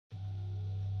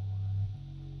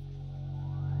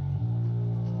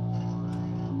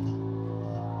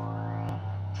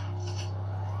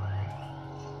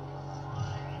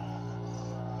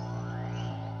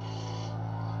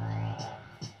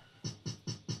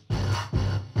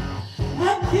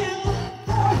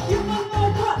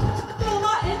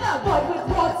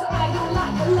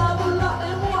love a lot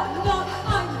and whatnot.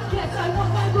 I guess I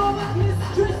want my robot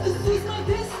mistress to soothe my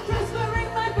distress,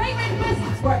 wearing my favorite dress.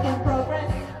 It's work in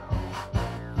progress.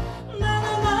 Na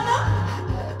na na na.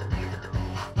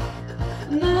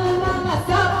 Na na na.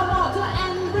 Sour water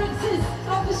and bricks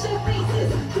of the chef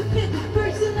faces to fit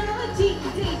personality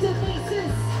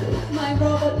databases. My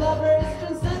robot lover is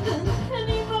transcendent and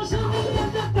emotionally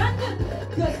independent.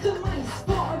 Customized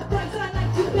for a price, I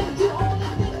like to bend to only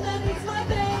thing that is my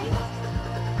base.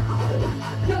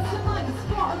 Customized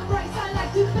for a price, I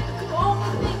like to bend to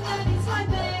only thing that is my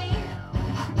base.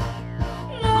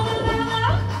 Na na na na.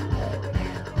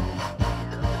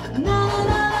 Na na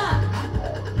na na.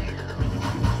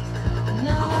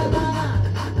 Na na na.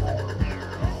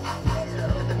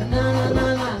 Na na na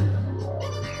na.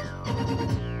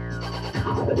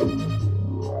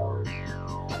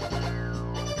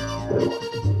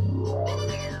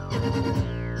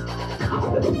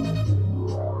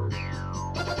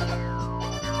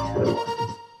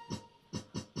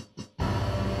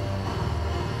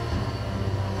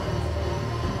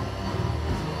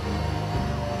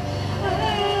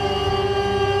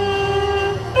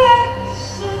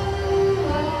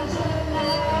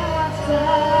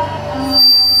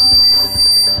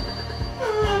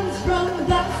 Runs from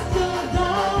dusk till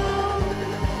dawn,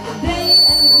 day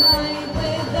and night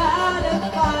without a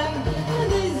fight.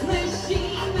 This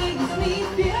machine makes me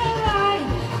feel right.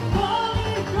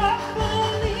 Falling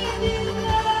properly in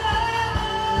love.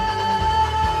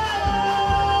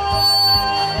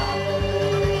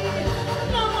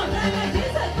 No more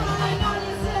damages are crying on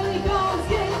your silicones,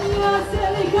 getting your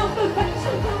silicone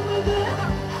perfection from within.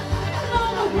 No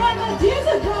more damages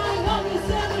are crying on your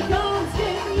silicones,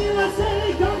 getting your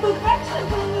silicone perfection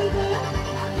from within.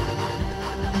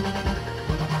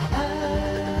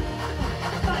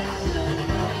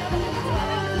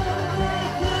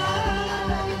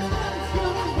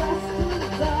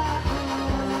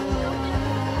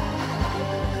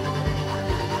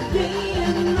 Day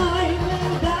and night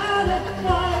without a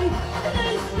fight,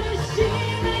 this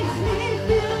machine makes me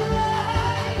feel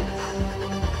right.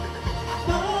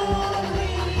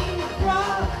 Falling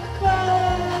properly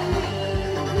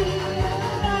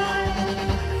realized.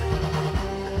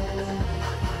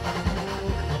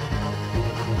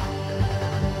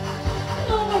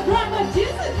 No more grandma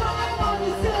Jesus crying on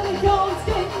your silicones,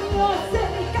 getting your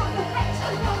silicone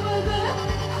perfection from within.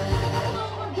 No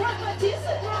more grandma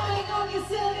Jesus crying on your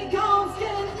silicones,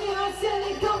 getting your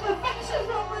silicone perfection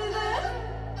from within.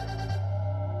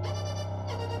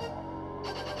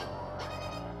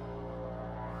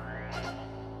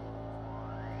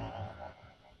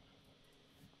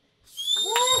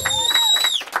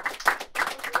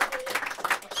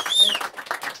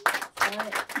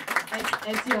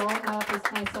 As you all know,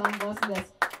 my song wasn't as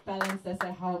balanced as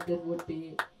I hoped it would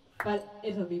be, but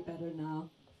it'll be better now.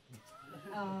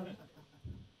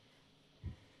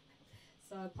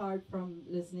 So apart from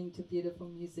listening to beautiful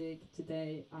music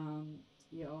today,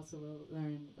 you also will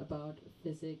learn about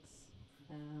physics.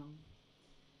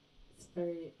 It's a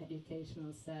very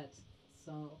educational set,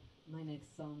 so my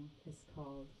next song is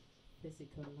called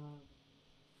Physical Love.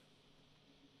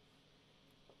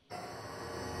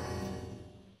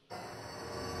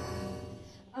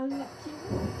 I like you.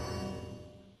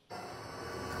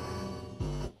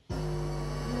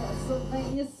 You're so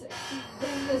vain, you're sexy,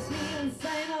 brainless, me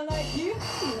insane. I like you.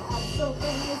 You are so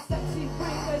vain, you're sexy,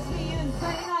 brainless, me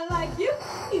insane. I like you.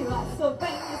 You are so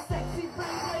vain, you're sexy,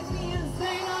 brainless, me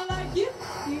insane. I like you.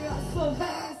 You are so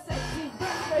vain, you're sexy,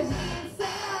 brainless, me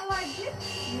insane. I like you.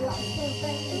 You are so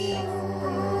vain, you're sexy,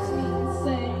 brainless, me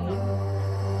insane.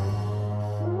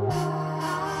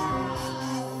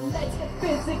 Let's get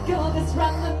physical, this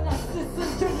randomness is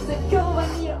intrinsical.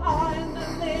 When you are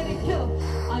analytical,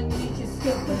 I need your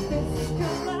skill for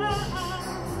physical love.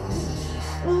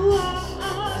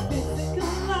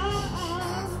 Physical love.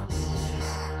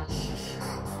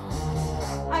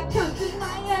 I can't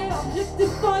deny I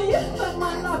objectify you, but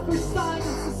my love for science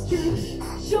is true.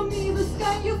 Show me the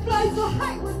sky, you fly so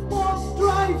high with warp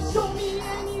drive. Show me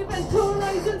an event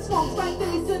horizon, swamps,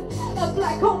 foundation, a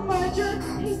black hole merger.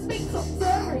 He speaks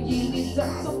observer, you need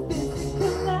some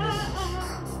physical love.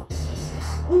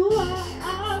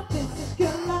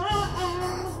 Physical love.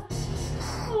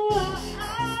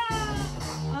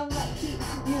 I like you.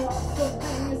 You are so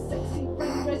vain, your sexy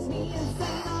brain drives me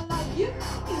insane. I like you.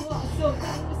 You are so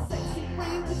vain, your sexy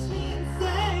brain drives me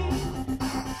insane.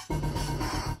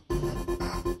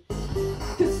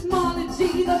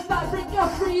 Cosmology, the fabric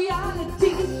of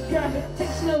reality.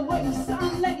 Gravitational waves,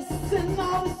 unlacing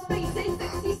all the spaces.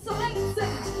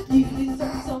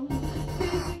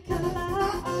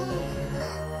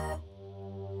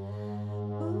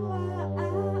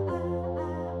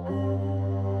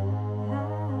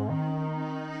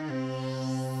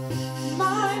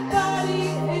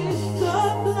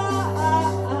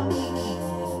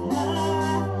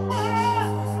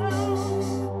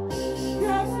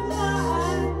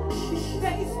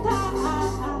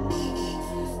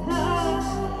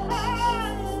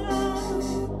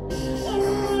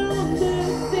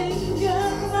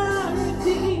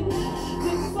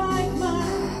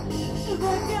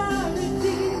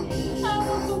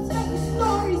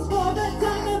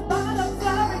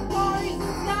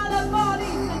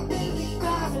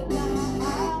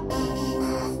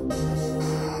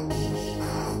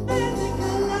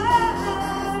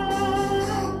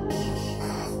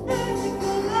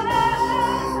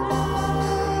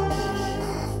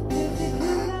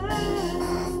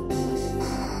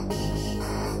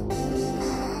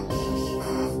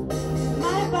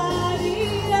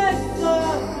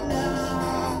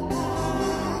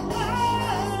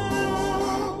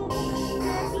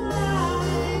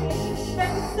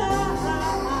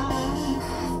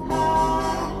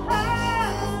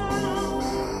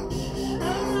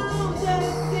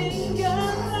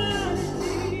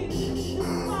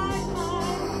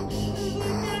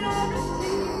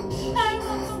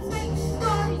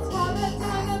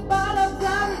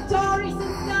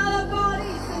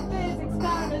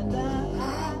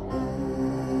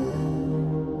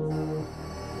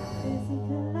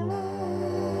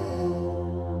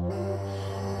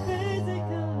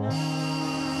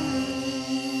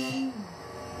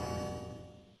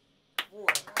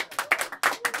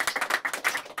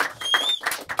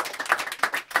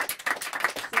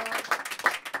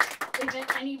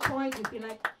 any point you feel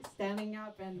like standing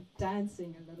up and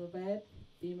dancing a little bit,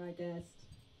 be my guest.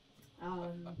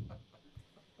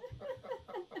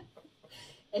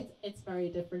 It's very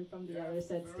different from the other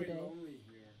sets very today. lonely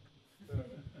here.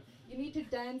 You need to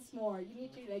dance more. You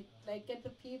need to like get the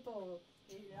people,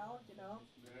 you know.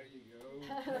 There you go.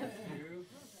 Thank you.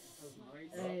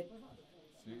 Nice. Right.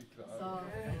 So.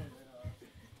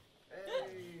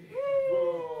 Hey.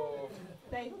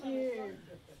 Thank you.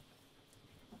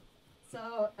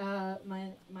 So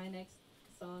my next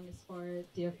song is for a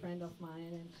dear friend of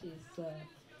mine, and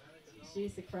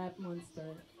she's a crab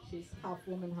monster. She's half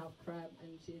woman, half crab,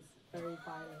 and she's very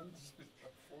violent.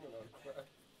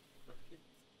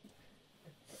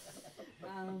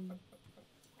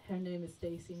 Her name is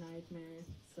Daisy Nightmare.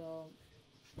 So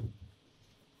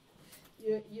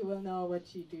you will know what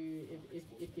she do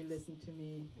if you listen to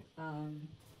me.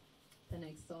 The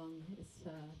next song is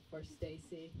for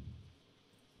Stacy.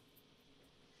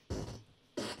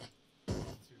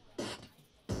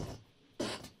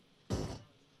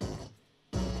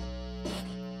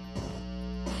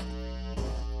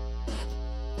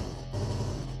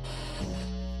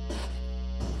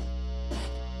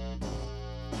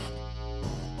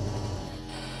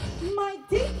 My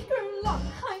deep girl,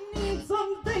 I need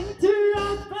something to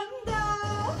up and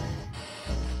down.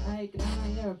 I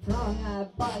gnaw your prong, I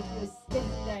bite your skin,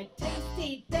 that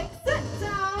tasty dicks and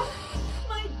down.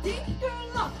 My deep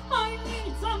girl, I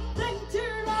need something to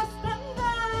rust and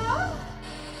down.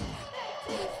 That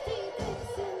tasty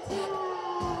dicks and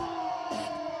down.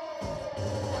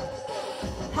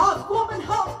 Half woman,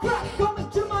 half crab, coming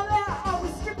to my lair. I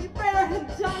will strip you bare and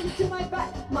down to my back.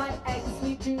 My eggs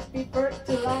need to be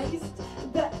fertilized.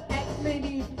 The egg may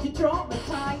leave you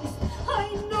traumatized.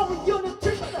 I know your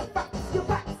nutritional facts. Your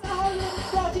backs are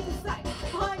brought inside.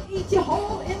 I eat you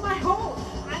whole in my hole.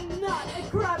 I'm not a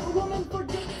crab woman for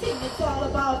dating. It's all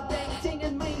about dating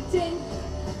and mating.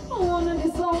 A woman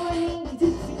is all I need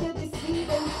to get this seed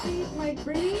and feed my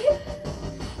breed.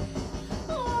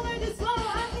 A woman is all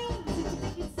I need to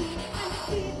get this seed and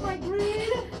feed my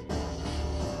breed.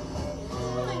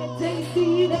 Like a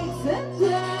tasty eggs and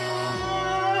down.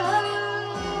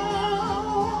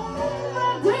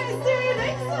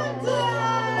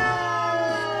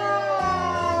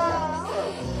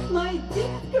 My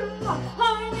deep girl,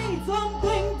 I need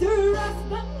something to rest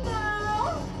them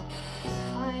down.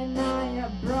 I know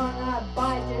your brawn, I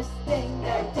bite your sting,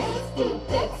 they're tasty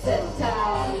dicks in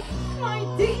town. My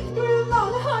deep girl, I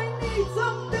need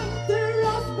something to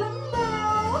rest them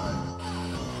down.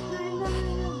 I know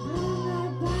your brawn, I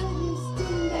bite your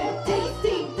sting, they're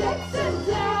tasty dicks in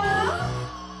town.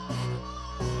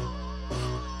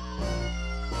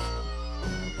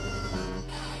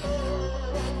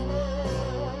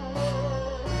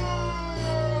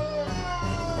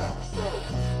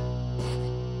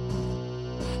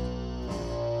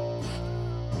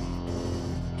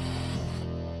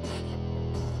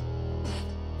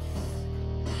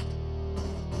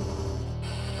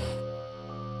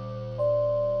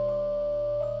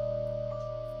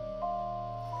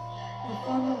 I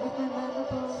funnel with my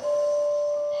mandibles.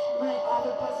 My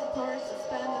ovipository is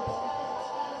expandable.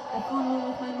 I funnel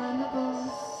with my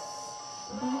mandibles.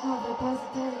 My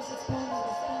ovipository is expandable,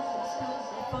 expandable,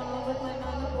 expandable. I funnel with my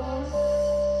mandibles.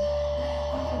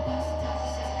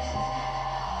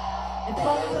 I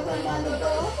funnel with my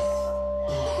mandibles.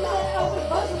 My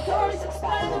ovipository is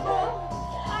expandable.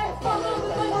 I funnel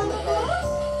with my mandibles.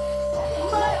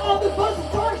 My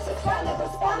ovipository is expandable,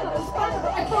 expandable,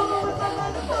 expandable. I funnel with my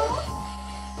mandibles.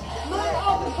 My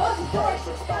ovipository is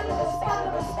expandable,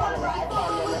 expandable, expandable. I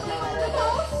funnel with my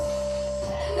mandibles.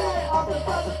 My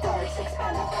ovipository is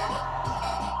expandable.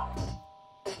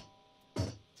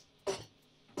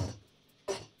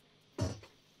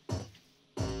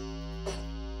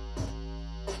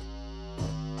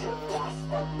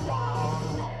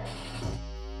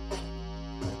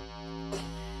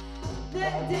 The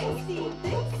Daisy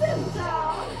Dicks in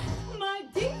town. My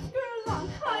deep girl,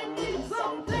 I need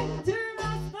something to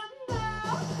rest them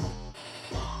down.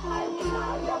 I know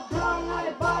your brown, I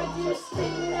bite your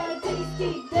sting, the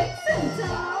Daisy Dicks in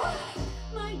town.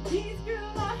 My deep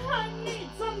girl, I need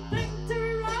something to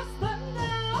rest them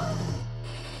down.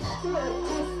 The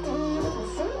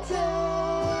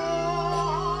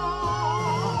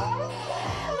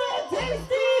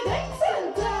Daisy Dicks in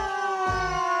town.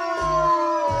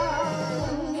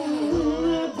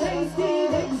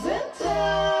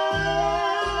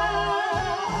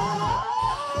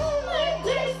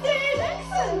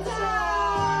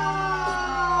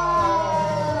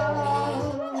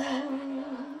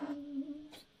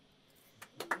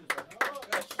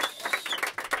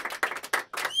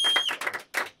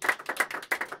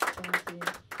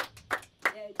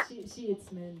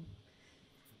 men.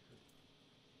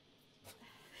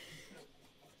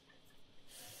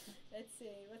 Let's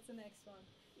see, what's the next one?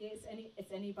 Is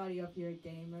anybody of you a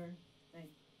gamer?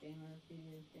 Like gamer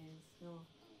video games? No.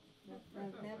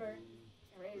 Never.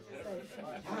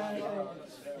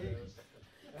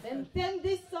 Then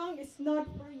this song is not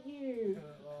for you.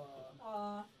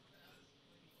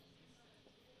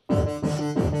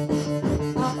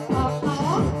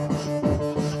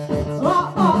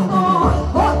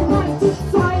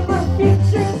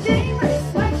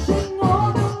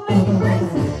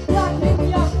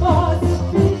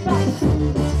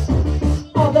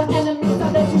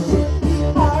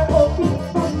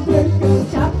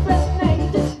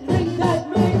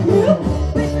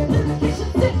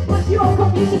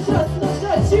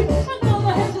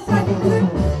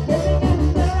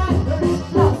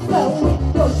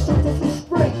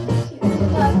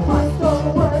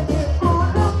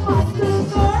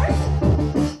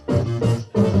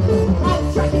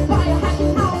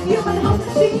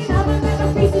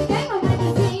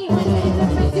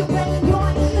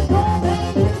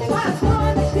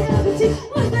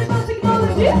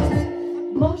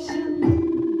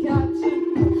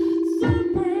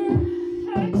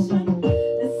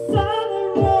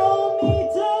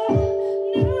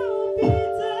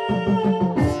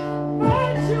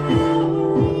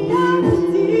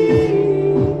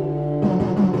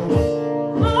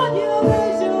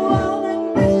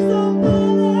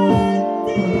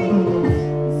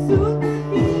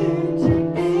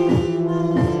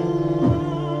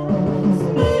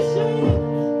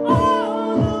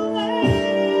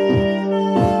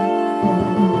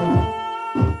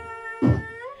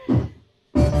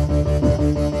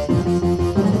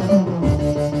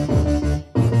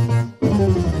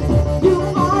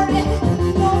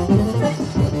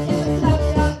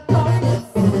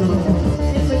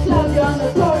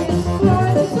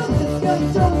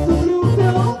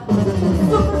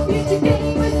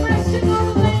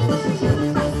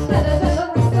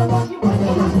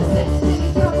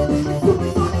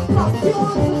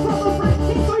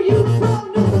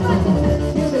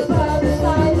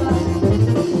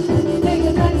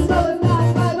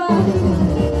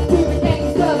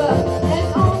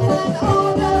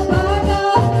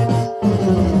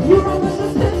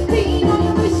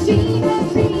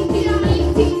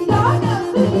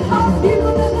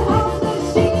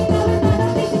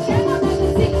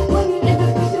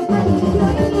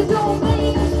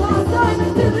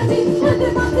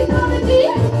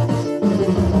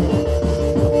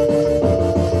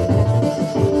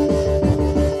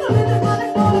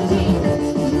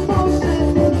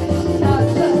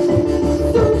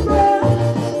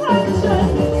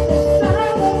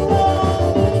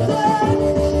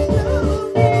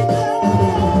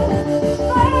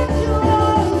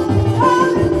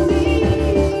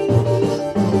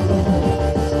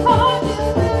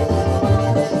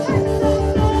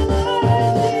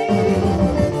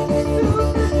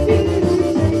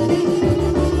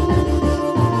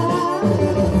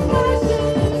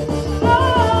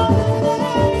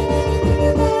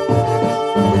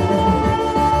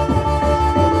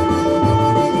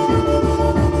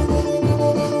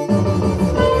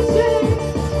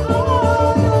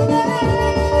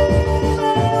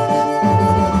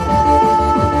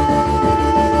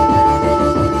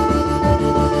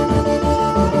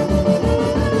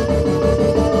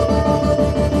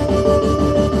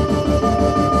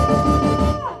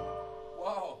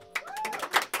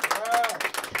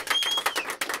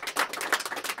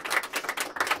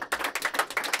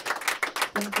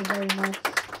 Thank you very much.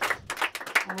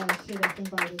 I should have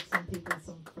invited some people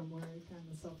from work. I'm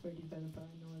a software developer. I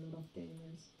know a lot of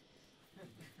gamers.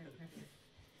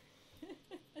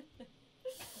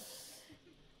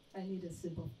 I need a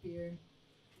sip of beer.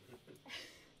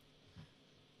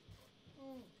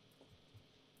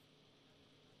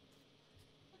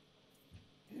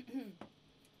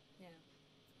 Yeah.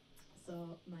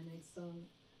 So my next song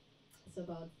is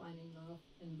about finding love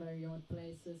in very odd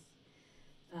places.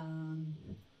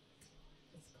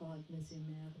 It's called Merde.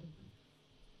 Merde.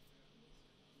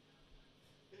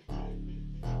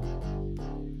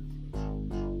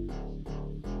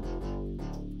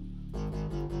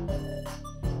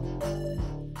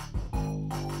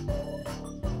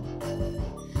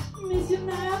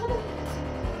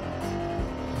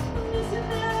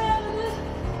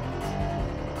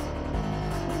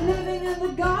 Living in the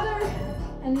gutter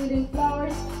and eating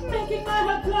flowers, making my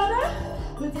heart flutter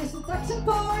with your seduction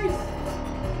powers.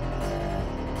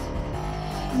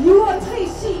 You are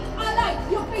trashy, I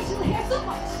like your facial hair so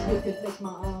much. You could lick my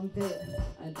armpit,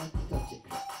 I'd like to touch it.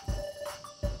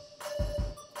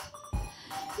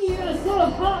 You're so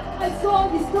hot, I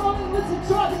saw you storming with your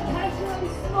try to casually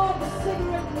smoke a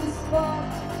cigarette in this bar.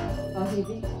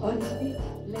 Olivier,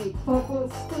 late purple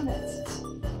stunnet.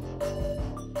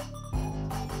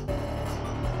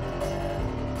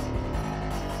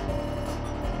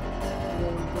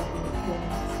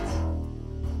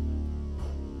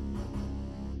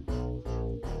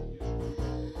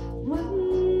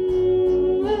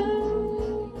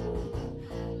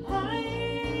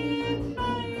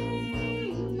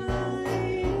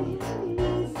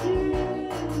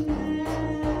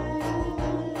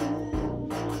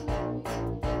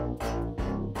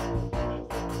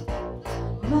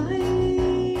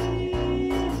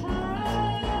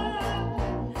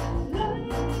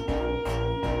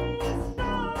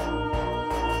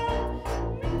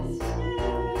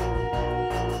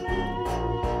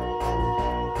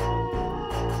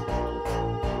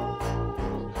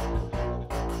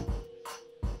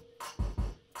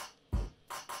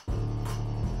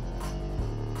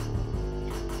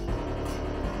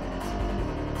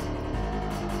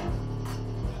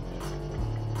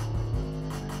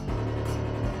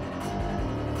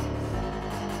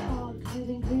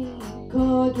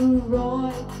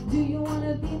 Corduroy, do you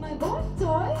wanna be my boy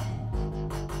toy?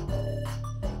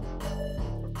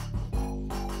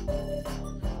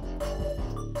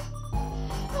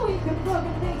 We could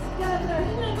procreate together,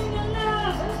 living in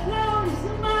love and flowers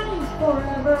and money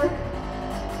forever.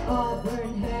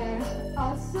 Auburn hair,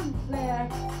 awesome flair,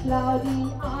 cloudy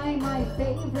eye, my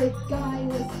favorite guy.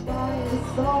 This guy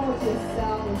is all just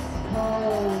sounds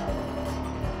cold.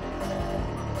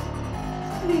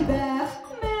 Libère,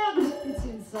 merde, it's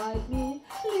inside me.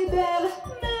 Libère,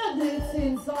 merde, it's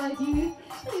inside you.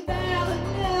 Libère,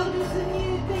 merde, it's a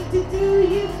new thing to do.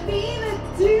 You feel it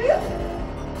too.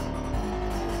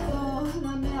 Sans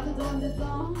la merde en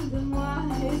dedans de moi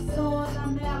et sans la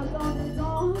merde en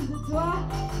dedans de toi.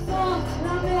 Sans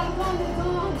la merde en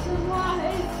dedans de moi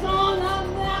et sans la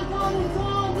merde en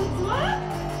dedans de toi.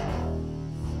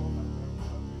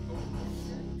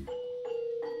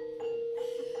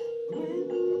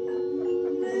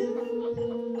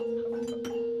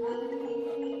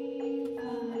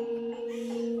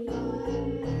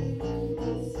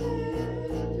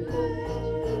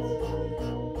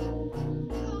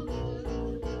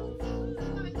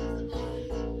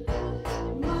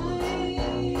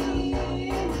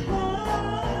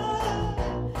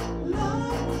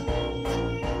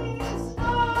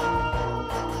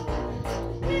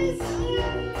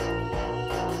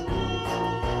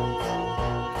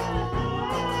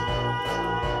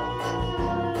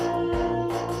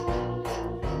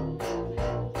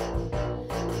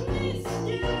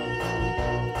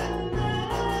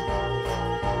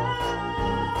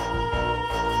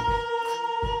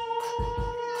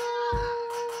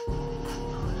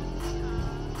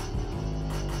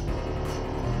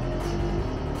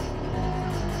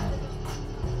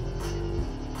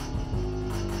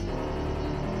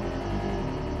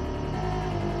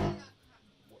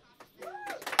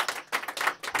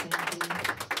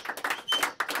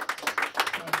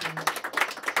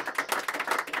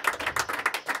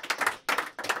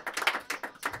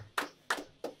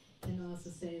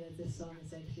 This song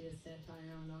is actually a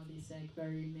satire on all these like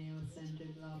very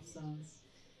male-centered love songs.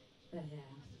 But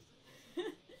yeah,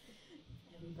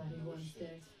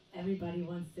 everybody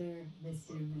wants their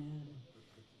Mr. Merde.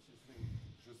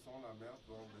 Je sens la merde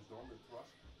dans les dents de toi.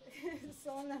 Je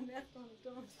sens la merde dans le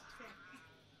dent.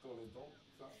 Dans les dents,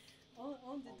 ça.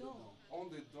 En dedans. En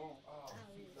dedans. Ah,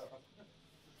 oui. putain.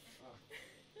 Ah.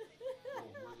 Bon,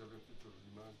 moi j'avais plutôt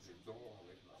l'image des dents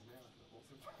avec la merde. Bon,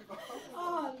 c'est pas grave.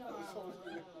 Oh no.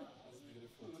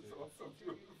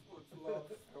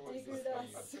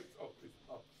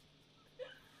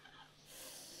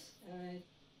 Alright,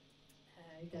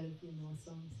 I got a few more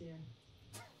songs here.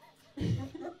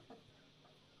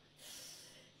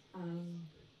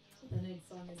 The next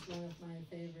song is one of my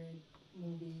favorite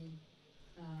movie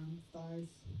stars,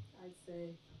 I'd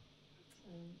say.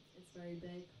 It's very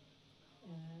big.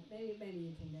 Maybe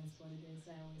you can guess what it is.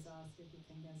 I always ask if you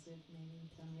can guess it. Maybe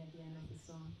tell me at the end of the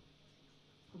song.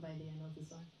 Or by the end of the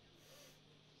song.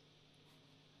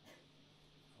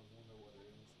 I wonder what it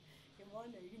is. You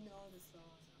wonder, you know the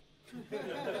song. It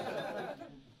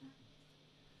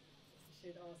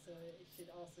should also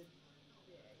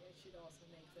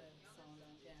make the sound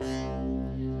up. Yeah,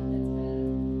 that's better.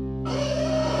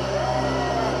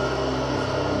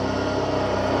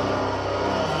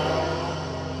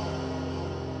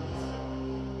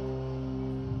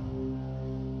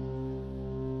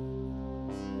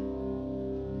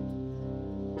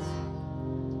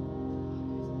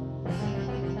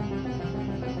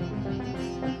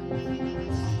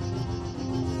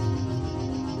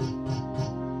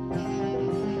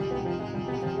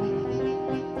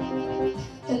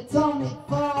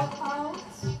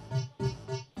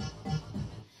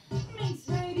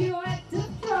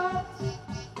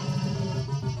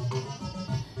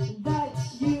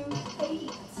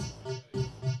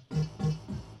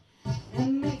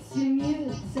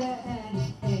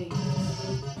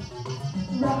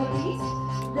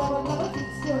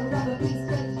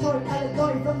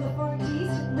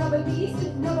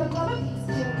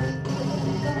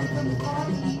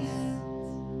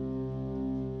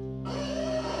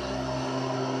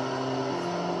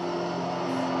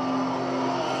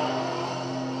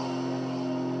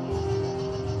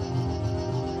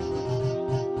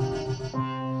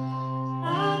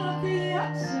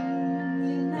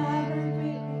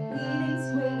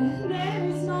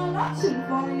 option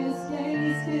for your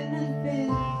scaly skin and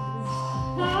fins.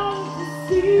 Out to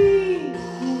sea,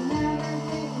 you never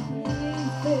get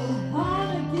fit on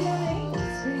a killing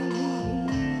spree.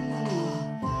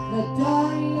 The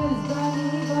Dorian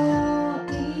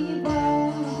primeval, evil.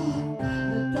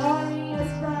 The Dorian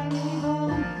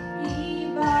primeval,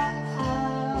 evil.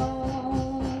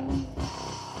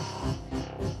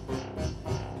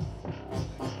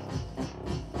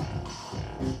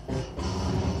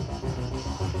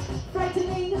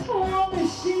 Frightening war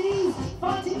machines,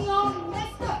 fighting on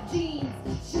messed up genes,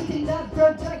 shooting that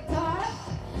projectile,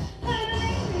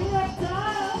 hurtling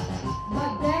reptile.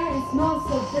 But there is no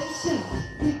salvation.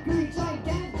 You grew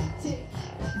gigantic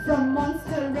from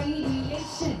monster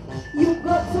radiation. You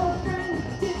got so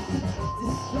frantic,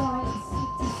 destroying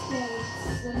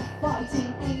cityscapes and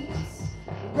fighting apes.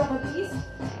 Rubber beast,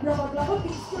 rubber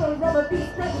beast, you're a rubber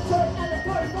beast, predator,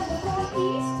 alligator from the far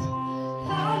east.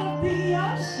 Out of the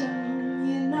ocean,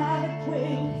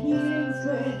 inadequate, healing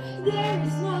squid. There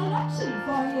is no option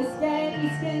for your scaly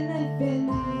skin and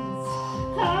fins.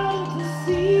 Out of the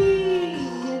sea,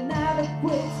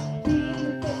 inadequate,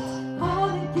 healing fit on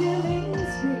a killing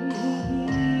spree.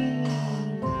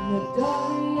 The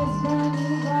Dorian's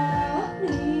primeval,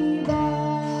 evil.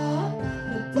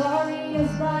 The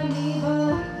Dorian's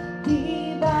primeval, evil.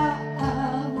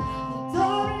 The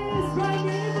Dorian's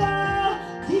primeval,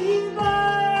 evil.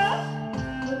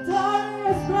 The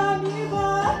Dorian's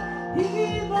primeval,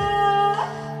 evil.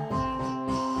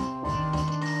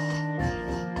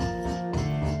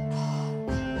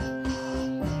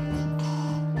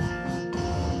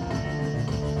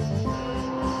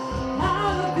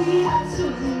 Out of the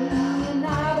ocean,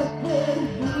 inadequate,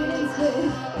 healing squid.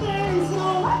 There is no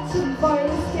option for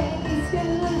your scaly skin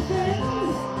and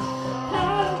fins.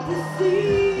 Out of the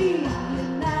sea,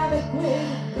 inadequate,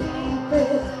 being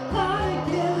fit on a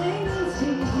killing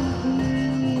spree.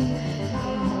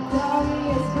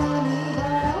 Dorian's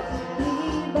primeval,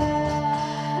 evil.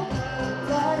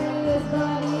 Dorian's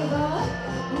primeval,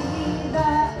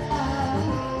 evil.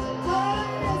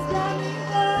 Dorian's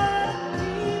primeval,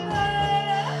 evil.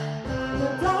 The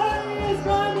Dorian's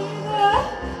primeval,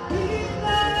 evil.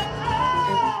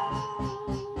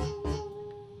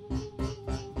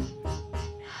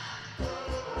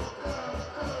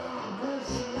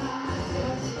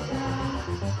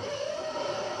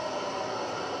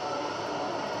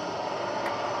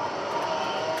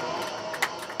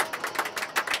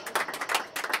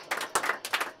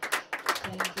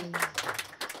 Thank you.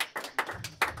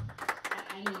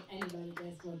 Anybody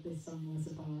guess what this song was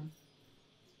about?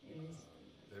 It was.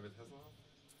 David Hasselhoff?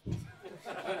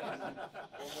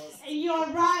 You're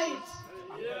right!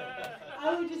 I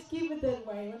would just keep it that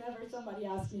way. Whenever somebody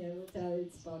asks me, I will tell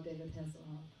it's about David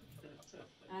Hasselhoff.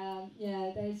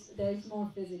 Yeah, there's more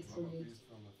physics for you. He's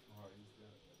from the Far East,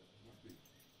 yeah.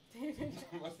 David.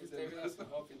 Must be David David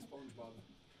Hasselhoff Hasselhoff. in SpongeBob.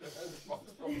 And Fox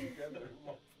from together in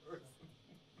one person.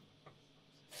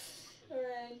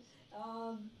 Alright.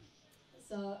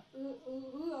 So,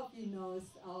 who of you knows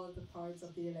all the parts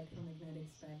of the electromagnetic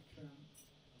spectrum?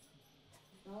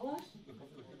 No one?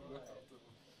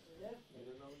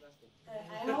 I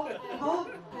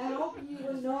hope you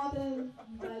will know them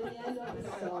by the end of the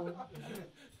song.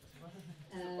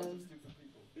 Stupid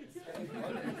people.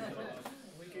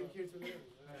 We came here to learn.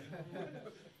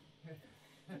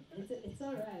 It's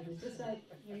alright. It's just like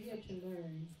you're here to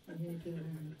learn. You're here to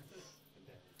learn.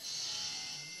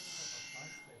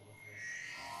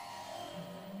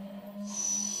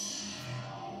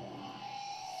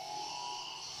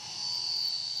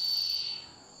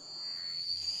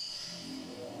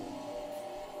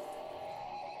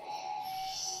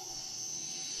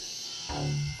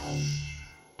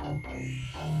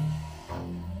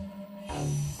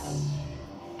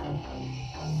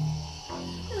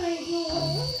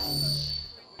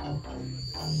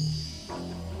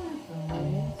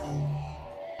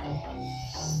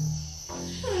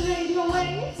 Radio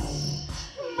waves,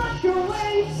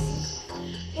 microwaves,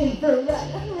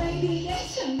 infrared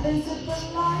radiation, visible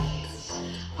light,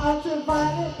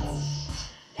 ultraviolet,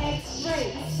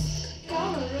 X-rays,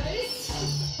 gamma rays.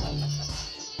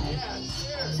 Yeah,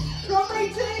 sure. From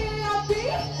radiation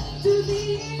to the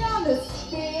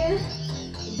ionosphere,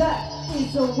 that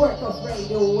is the work of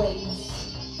radio waves.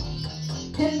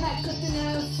 Connected in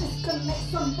our system,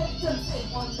 makes some victims in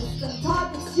one system.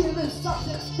 Targets human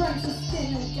subjects, burns the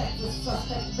skin and gets the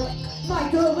suspect wrecked.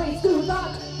 Microwaves do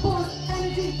not force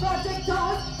energy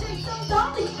projectiles. Take them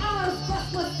down the hours, but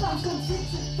with some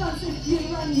consistence if you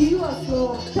run you are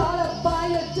slow. Caught up by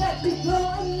a deadly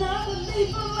glow, another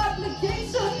lethal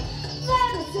application.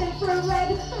 That is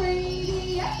infrared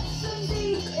radiation.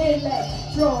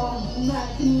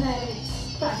 Electromagnetic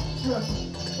spectrum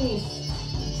is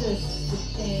just a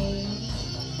game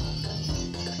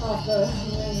of the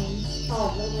range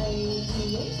of the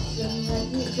radiation. Let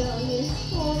me tell you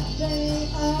what they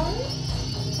are.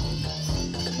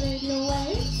 Radio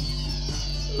waves,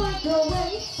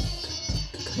 microwaves,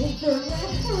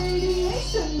 infrared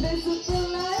radiation, visible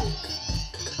light,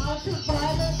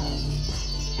 ultraviolet,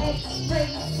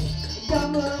 X-rays,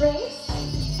 gamma rays,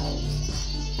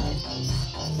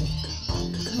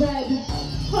 red,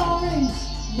 orange,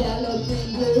 yellow, green,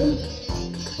 blue,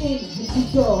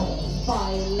 indigo,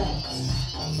 violet.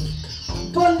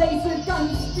 For laser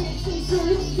guns, piercing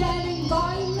through, getting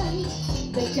violent.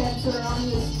 The cancer on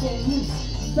your skin,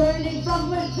 burning from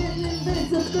within,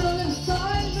 invisible and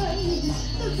silent.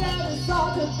 The red is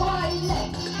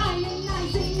ultraviolet,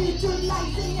 ionizing,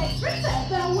 neutralizing, X-rays at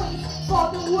their ways for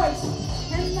the worst.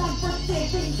 And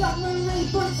unforgiving gamma ray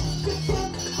bursts to kill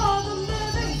all the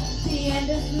living. The end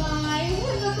is nigh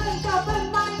in the blink of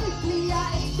an eye. Nuclear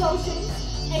explosions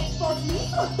expose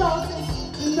lethal doses.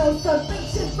 No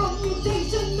salvation from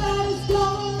mutation, that is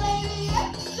gamma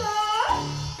radiation.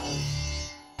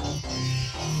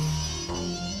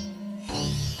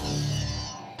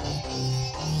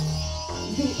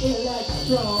 The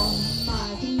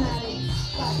electromagnetic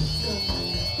spectrum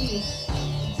is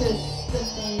just the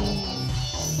name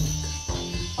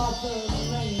of the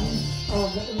range of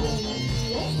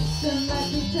radiation. Let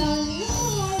me tell you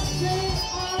what they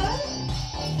are.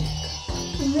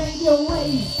 Radio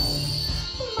waves,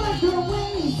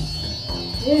 microwaves,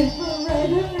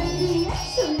 infrared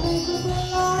radiation, visible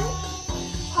light,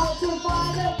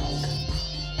 ultraviolet,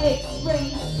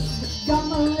 X-rays,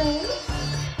 gamma rays,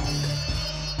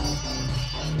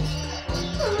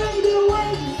 radio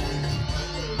waves,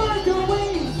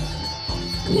 microwaves,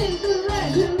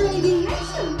 infrared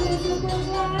radiation, visible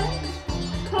light,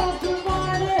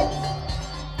 ultraviolet,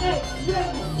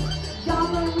 X-rays,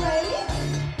 gamma rays.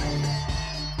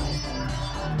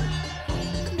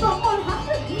 From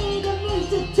 100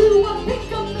 millimeters to a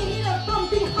picometer, from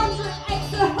the 100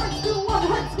 exahertz to 1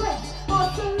 hertz range,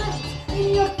 oscillate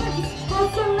in your face,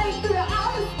 oscillate through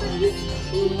outer space.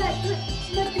 Electric,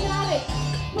 magnetic,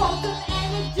 quantum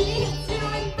energy hits you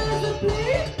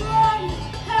invisibly bright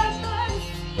at the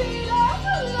speed of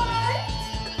light.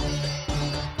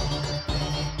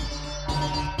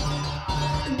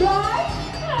 Bright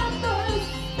at the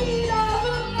speed of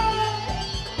light.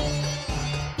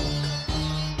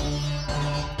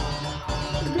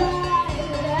 Right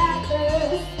at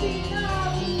the speed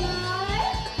of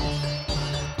light.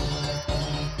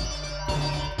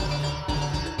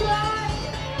 Right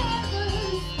at the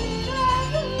speed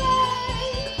of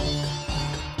light.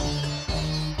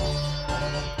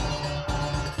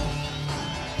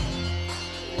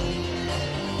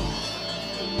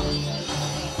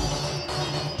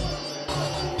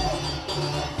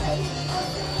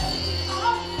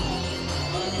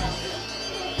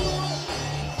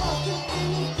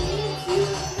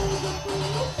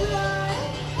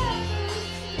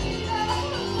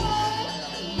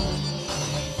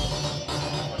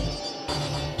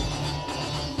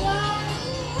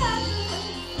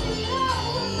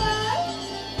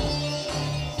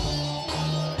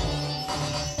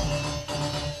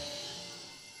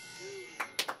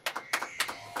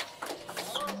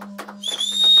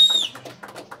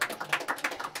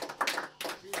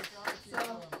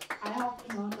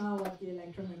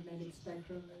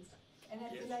 Spectrum is. And I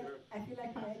feel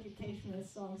like my educational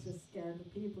songs just scare the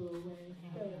people away.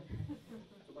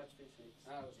 Too much physics.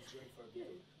 I was just going for a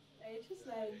bit. It's just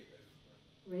like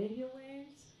radio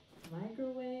waves,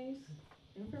 microwaves,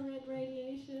 infrared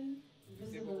radiation,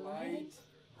 visible light,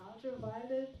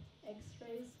 ultraviolet,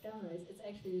 X-rays, gamma rays. It's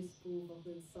actually a spoof of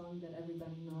the song that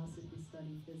everybody knows if you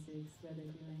study physics, where they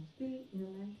be like, the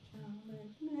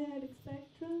electromagnetic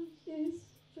spectrum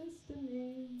is just a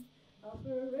name of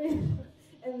a ray.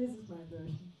 And this is my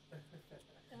version.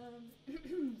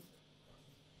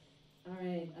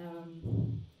 Alright,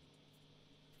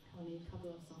 only a couple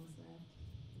of songs left.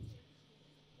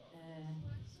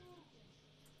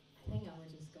 I think I will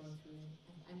just go through it.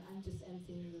 I'm just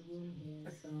emptying the room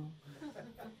here, so.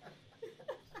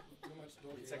 Too much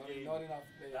talking. It's a game. Not enough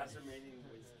playing. That's remaining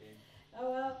with this game.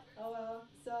 Oh well.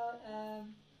 So,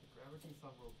 Gravity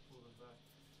song will pull them back.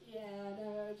 yeah,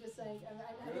 no, just like, I'm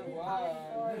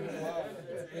Wow.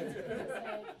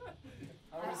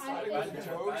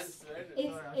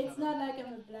 It's not like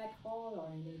I'm a black hole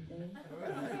or anything.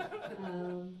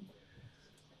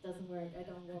 Doesn't work. I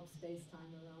don't warp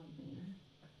space-time around me.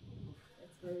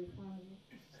 It's very funny.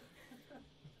 I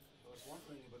was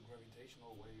wondering about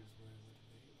gravitational waves, where would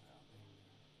they be happening?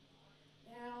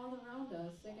 are all around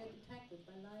us. They get detected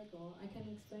by LIGO. I can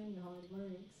explain you how it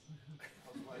works.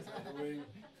 How's Liza doing?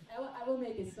 I will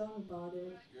make a song about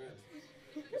it. Good.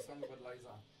 A song about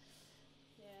Liza.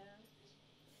 Yeah.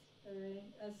 Alright.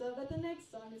 But the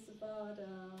next song is about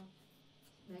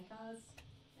mechas.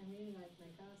 I really like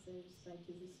mechas. They're just like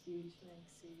these huge like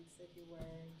suits that you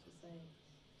wear. Just like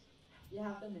you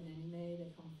have them in anime.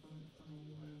 They come from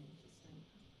anime. Just like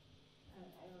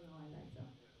I don't know. I like them.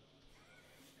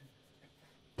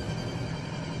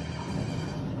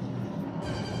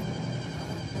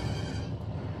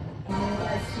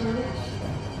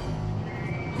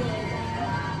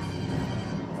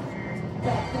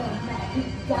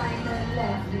 Diamond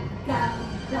left, you got me,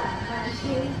 got my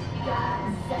shit, got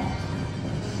set.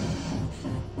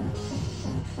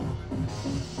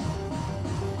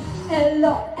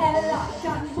 Ella,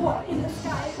 gun boy in the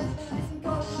sky, listen,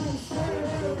 got my shirt,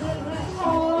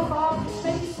 all about the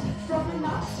space, from an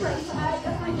upstrace, I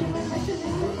got my human mission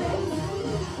in the face.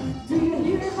 Do you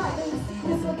hear my bass?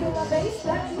 Whistle killer bass,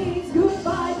 that means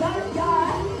goodbye, bad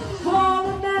guy. On a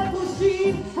metal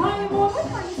sheet, I'm over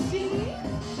my machine.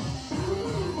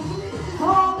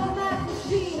 On that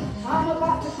machine, I'm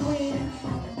about to queen.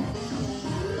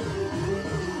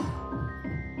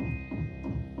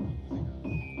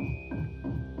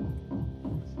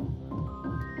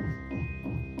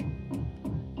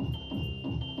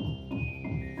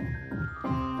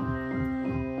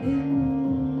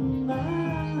 In my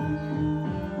metal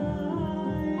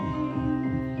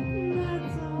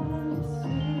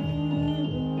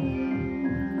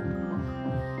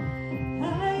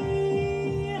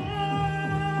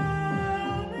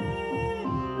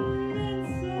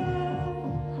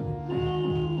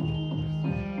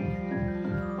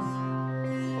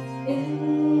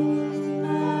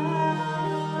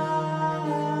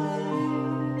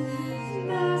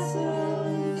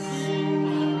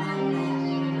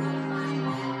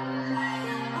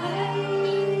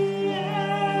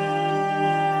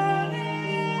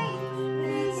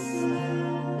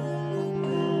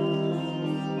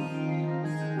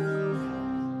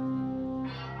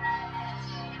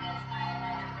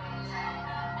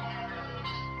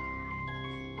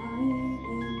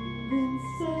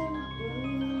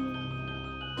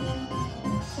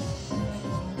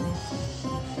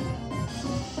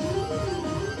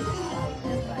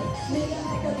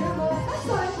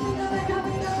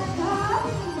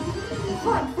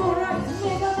Fight for right,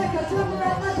 mega mecha, drummer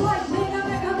at my plight, mega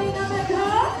mecha.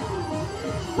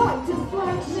 Fight and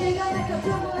flight, mega mecha,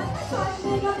 drummer at my side,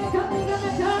 mega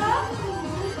mecha.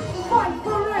 Fight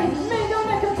for right, mega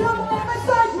mecha, drummer at my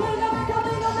side, mega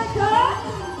mecha.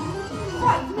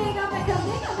 Fight, mega mecha,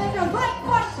 fight, mega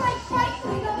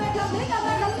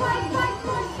mecha, fight.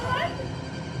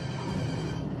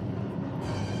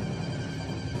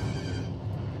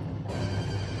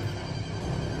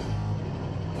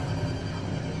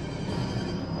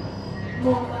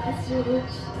 More my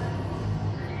switch,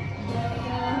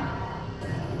 yeah.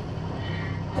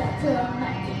 Better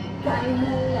magic, guy in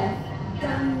the left,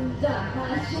 Ganda,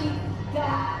 machine,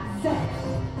 gazette.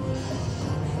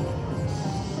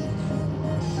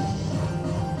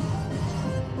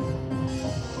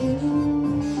 In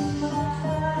my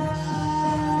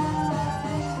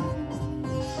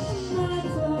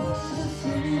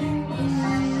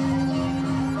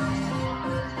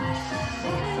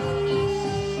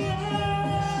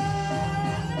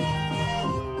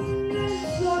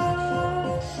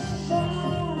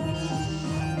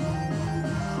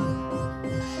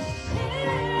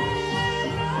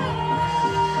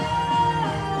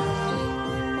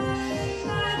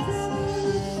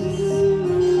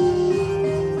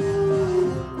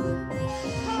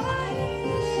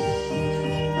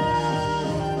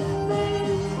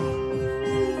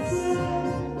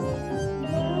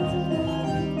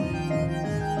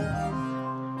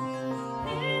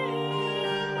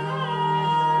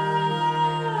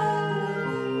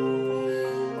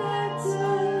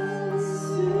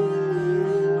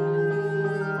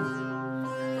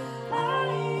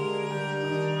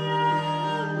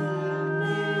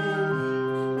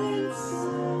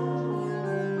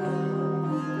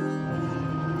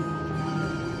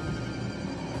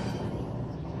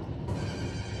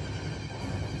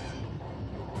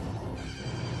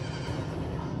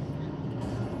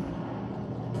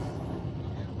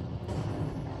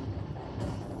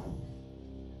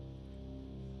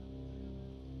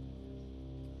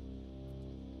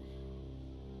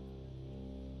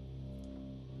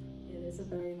It's a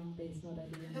very long bass note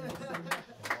at the end of the song.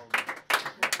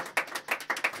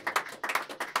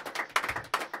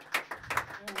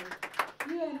 Alright,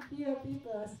 you and fewer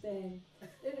people are staying.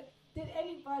 Did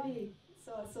anybody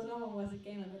So no one was a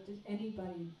gamer, but did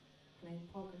anybody play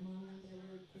Pokemon when they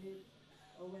were a kid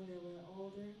or when they were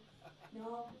older?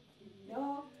 No?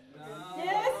 No?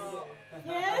 Yes?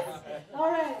 Yes?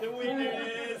 Alright. The winner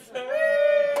is...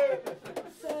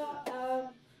 So,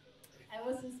 I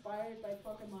was inspired by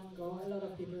Pokemon Go. A lot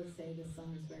of people say the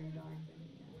song is very dark.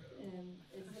 And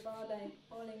it's about like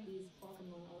pulling these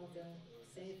Pokemon out of the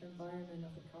safe environment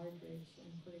of the cartridge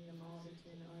and putting them out into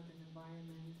an urban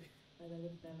environment where they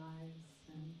live their lives.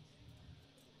 And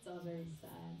it's all very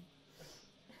sad.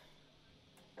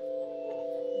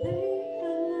 They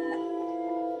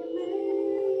allowed me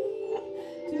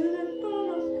to the full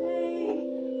of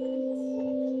hate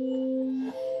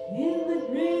in the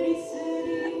gritty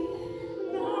city.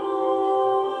 No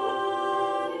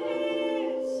one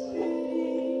is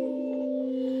pretty.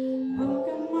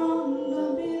 Pokemon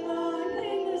don't belong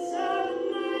in the southern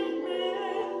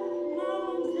nightmare. No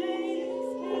one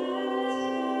takes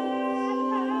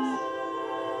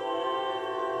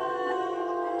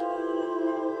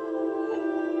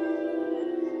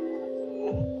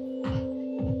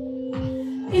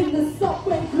in the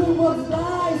subway, blue was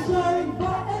lies, swearing for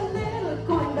a little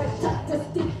coin, but just a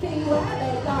sticking where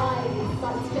they die.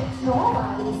 Besides bitch,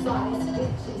 nobody's eyes,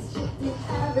 bitches shifting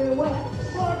everywhere.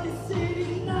 For the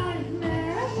city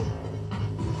nightmare.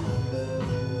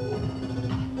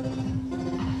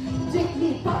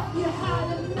 Jigglypuff, you had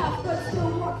enough, but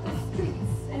still walk the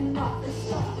streets and not the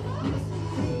shop. Used to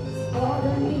creeps for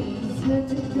the knees, you're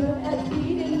too good at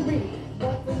beating reed,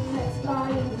 but the next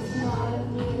line is not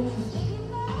amused.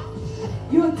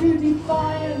 You're too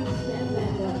defiant and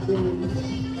then that rude.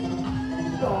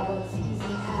 Robots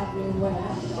easy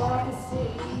everywhere, for the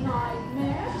city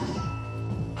nightmare.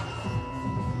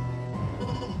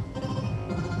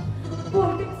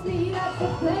 Boys meet at the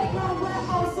playground where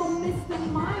also Mr.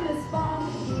 Mime is found.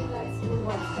 He likes to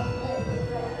watch the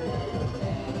playground little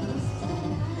things.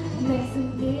 Mason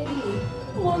Diddy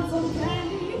wants some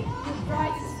candy. The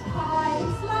price is high.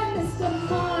 It's like Mr.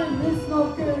 Mime is no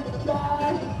good guy.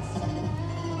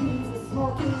 He's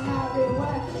smoking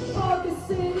everywhere. For the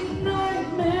city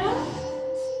nightmare.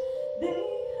 They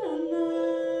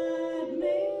unite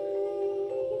me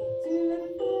to the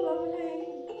full of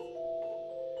hate.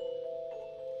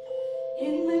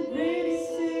 In the gritty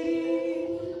city,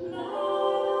 no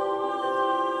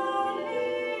one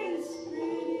is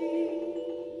pretty.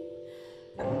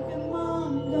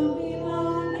 Pokemon don't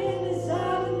belong in this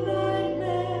other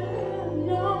nightmare.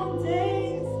 No one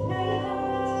takes care.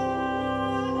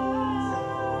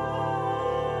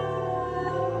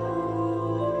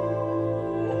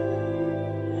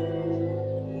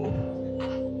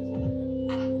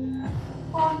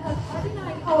 On a Friday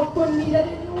night out for me, I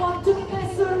didn't want to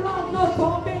mess around, no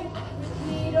pumping with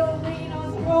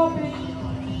Nidorino's groping.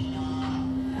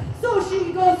 So she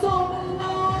goes home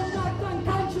alone, knocked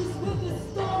unconscious with the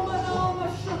storm, but all my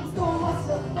mushrooms don't must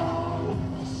have fallen.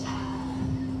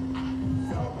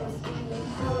 So we're stealing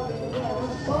everywhere,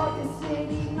 for the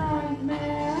city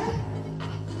nightmare.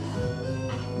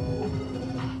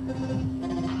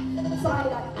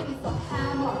 Psyduck is a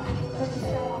hammer,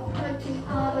 instead of hurting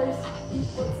others, he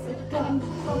puts a gun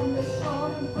from the shore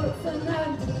and puts an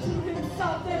end to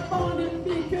himself. They found him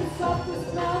because of the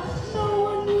smell. No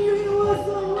one knew he was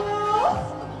around.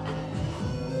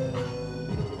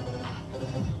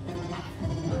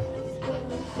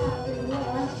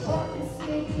 Everywhere for the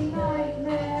city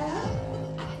nightmare.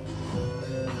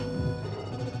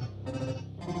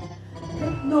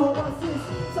 Hypnosis,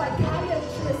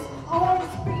 psychiatrist, all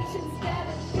his patients get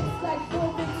it fixed like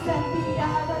buildings and the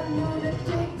other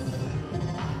lunatics.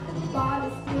 Body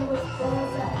still was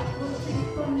frozen, will treat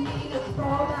for me to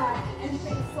throw back and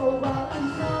think so well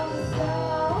another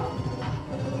self.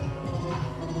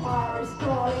 Are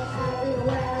scrolling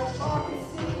everywhere for the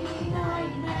city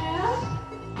nightmare.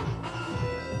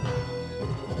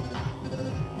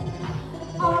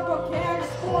 Arbo cares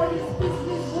for his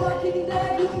business working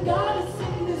there. You gotta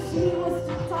sing this, he was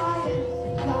too tired,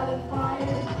 got it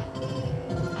fired.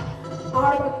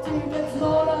 Arbo too gets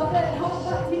load of it home,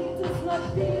 but he does not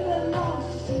feel alone.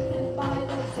 He can buy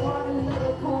that one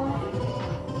little coin.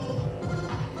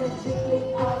 The jiggling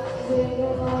out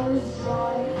wiggle on his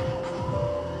drawing.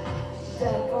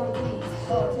 Dead bodies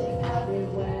floating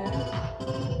everywhere.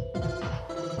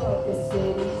 For the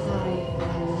city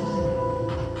nightmare.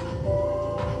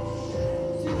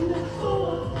 To the full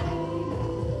of hate.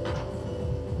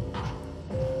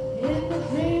 In the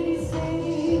gritty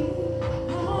city,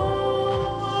 no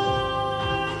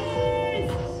one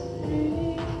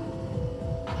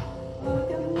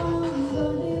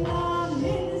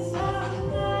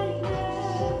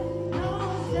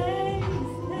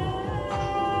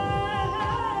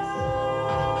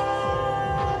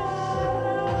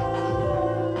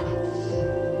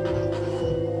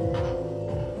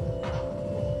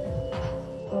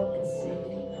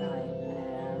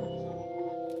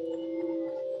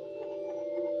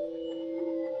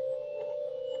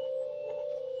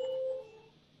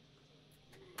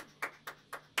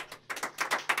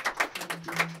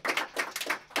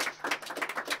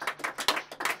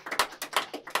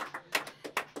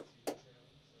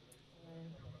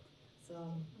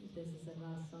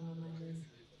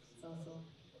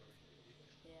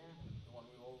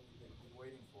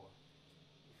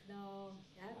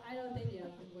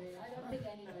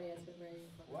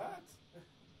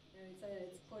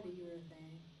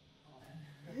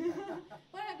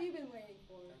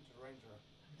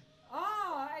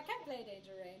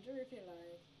Ranger if you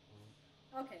like.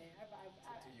 Okay,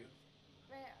 To you.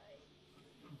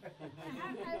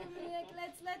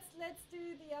 Let's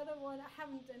do the other one. I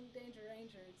haven't done Danger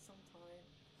Ranger in some time,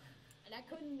 and I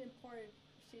couldn't import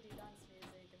shitty dance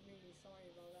music. I'm really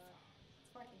sorry about that. It's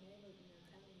fucking Ableton, I'm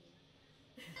telling you.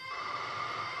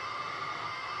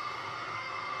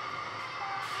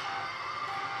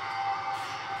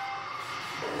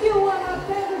 You are my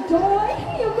favorite toy.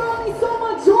 You brought me so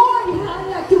much joy. I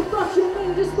like to brush your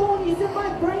major ponies in my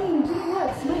brain.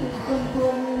 Dreamworks made from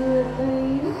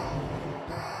polyurethane.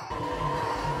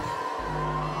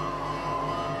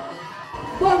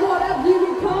 But what have you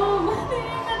become?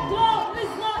 Being a dog is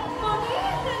not funny.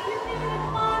 And you needed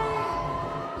money.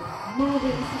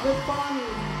 Movies with Bonnie,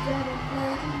 getting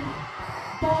flirty.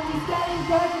 Bonnie's getting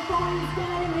dirty. Bonnie's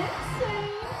getting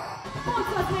insane.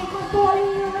 Monsters make my body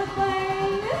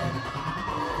urethane.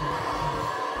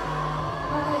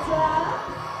 Monitor.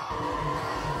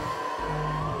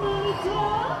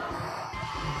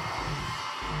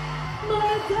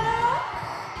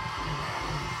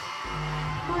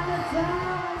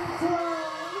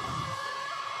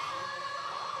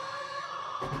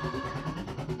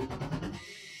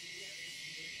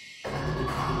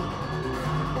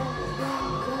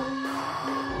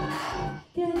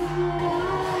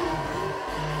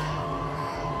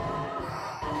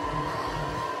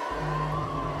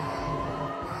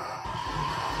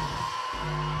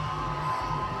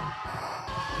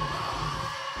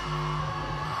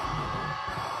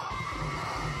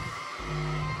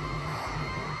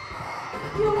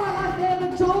 You are my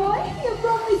favorite toy. You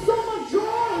brought me so much joy.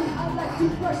 I like to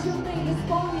brush your latest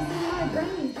bodies in my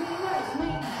brain. Dreamworks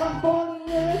made from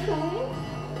polyurethane.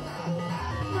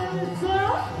 Monitor.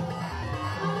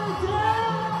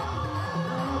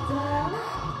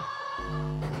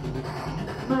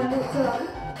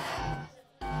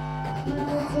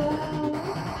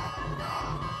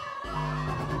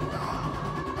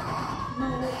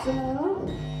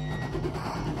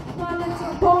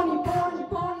 Pony, pony,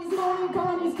 ponies, morning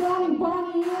ponies, going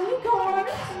pony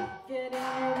unicorns. Getting it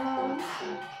on.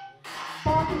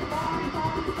 Pony, pony,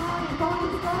 pony, pony,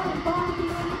 ponies, going pony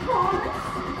unicorns.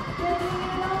 Getting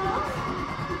it on.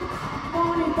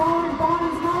 Pony, pony,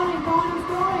 ponies, morning ponies,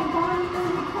 going pony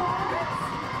unicorns.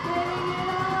 Getting it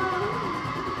on.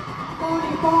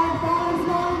 Pony, pony, ponies,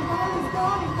 morning ponies,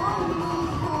 going pony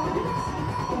unicorns.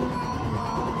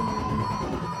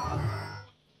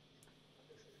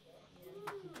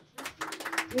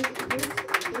 This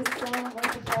song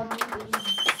was about me being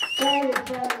very,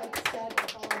 very upset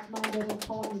about My Little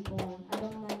Pony porn. I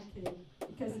don't like it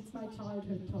because it's my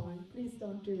childhood toy. Please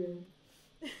don't do it.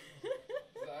 Does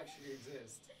it actually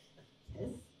exist?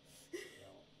 Yes.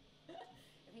 I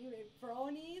think with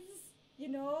brownies, you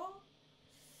know.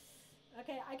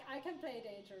 Okay, I can play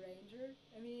Danger Ranger.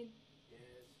 I mean,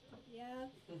 Yes. yeah,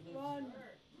 one.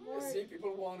 I see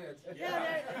people want it.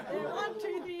 Yeah, there are 1,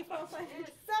 2, 3, 4, 5, 6, 7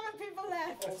 people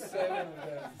left. All 7 of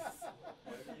them.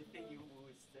 Where do you think you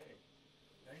would stay?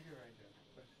 Danger Ranger.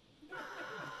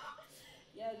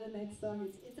 Yeah, the next song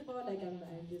it's about like I'm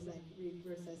just like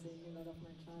reprocessing a lot of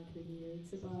my childhood here.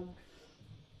 It's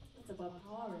about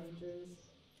Power Rangers.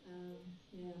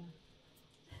 Yeah.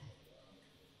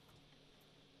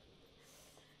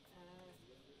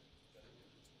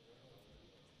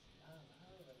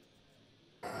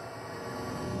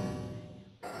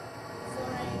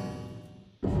 Sorry.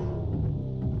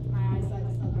 My eyesight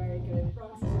is not very good.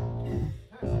 Wrong song.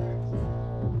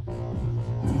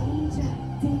 Danger,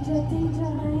 danger, danger,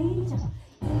 ranger.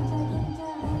 Danger, danger,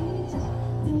 ranger.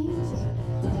 Danger,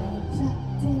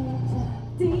 danger,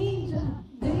 danger,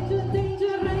 danger,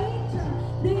 danger, ranger.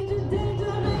 Danger, danger,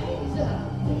 ranger.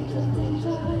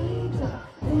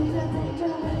 Danger,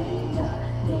 danger, ranger.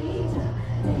 Danger,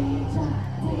 danger,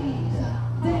 ranger.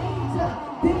 Danger,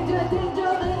 danger,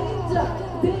 danger, danger.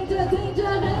 Danger, danger, ranger. Danger,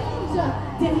 danger, ranger.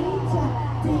 Danger,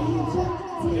 danger,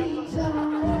 danger.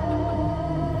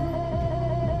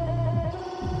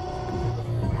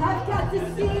 I've got this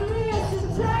serious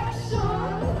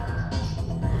attraction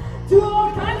to all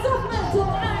kinds of mental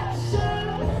action.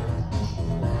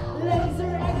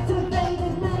 Laser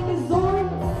activated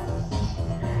megazords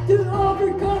to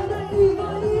overcome the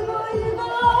evil, evil,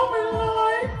 evil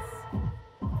overlords.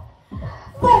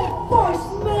 Full force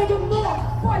megamorph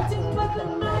fighting with the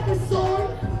megazord.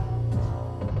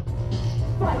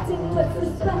 Fighting with the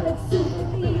splendid suit of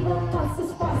evil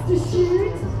monsters fast to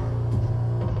shoot.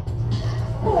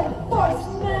 Full force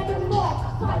megamorph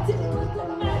fighting with the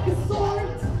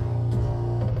megazord.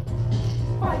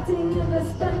 Fighting in the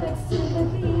splendid suit of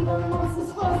evil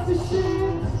monsters fast to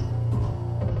shoot.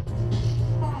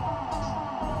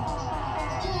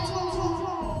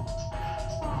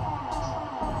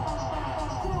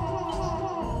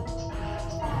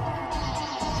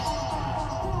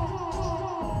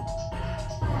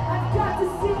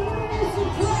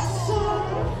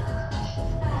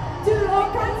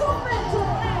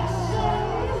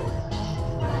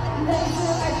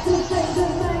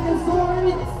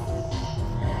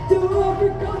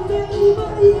 forgotten.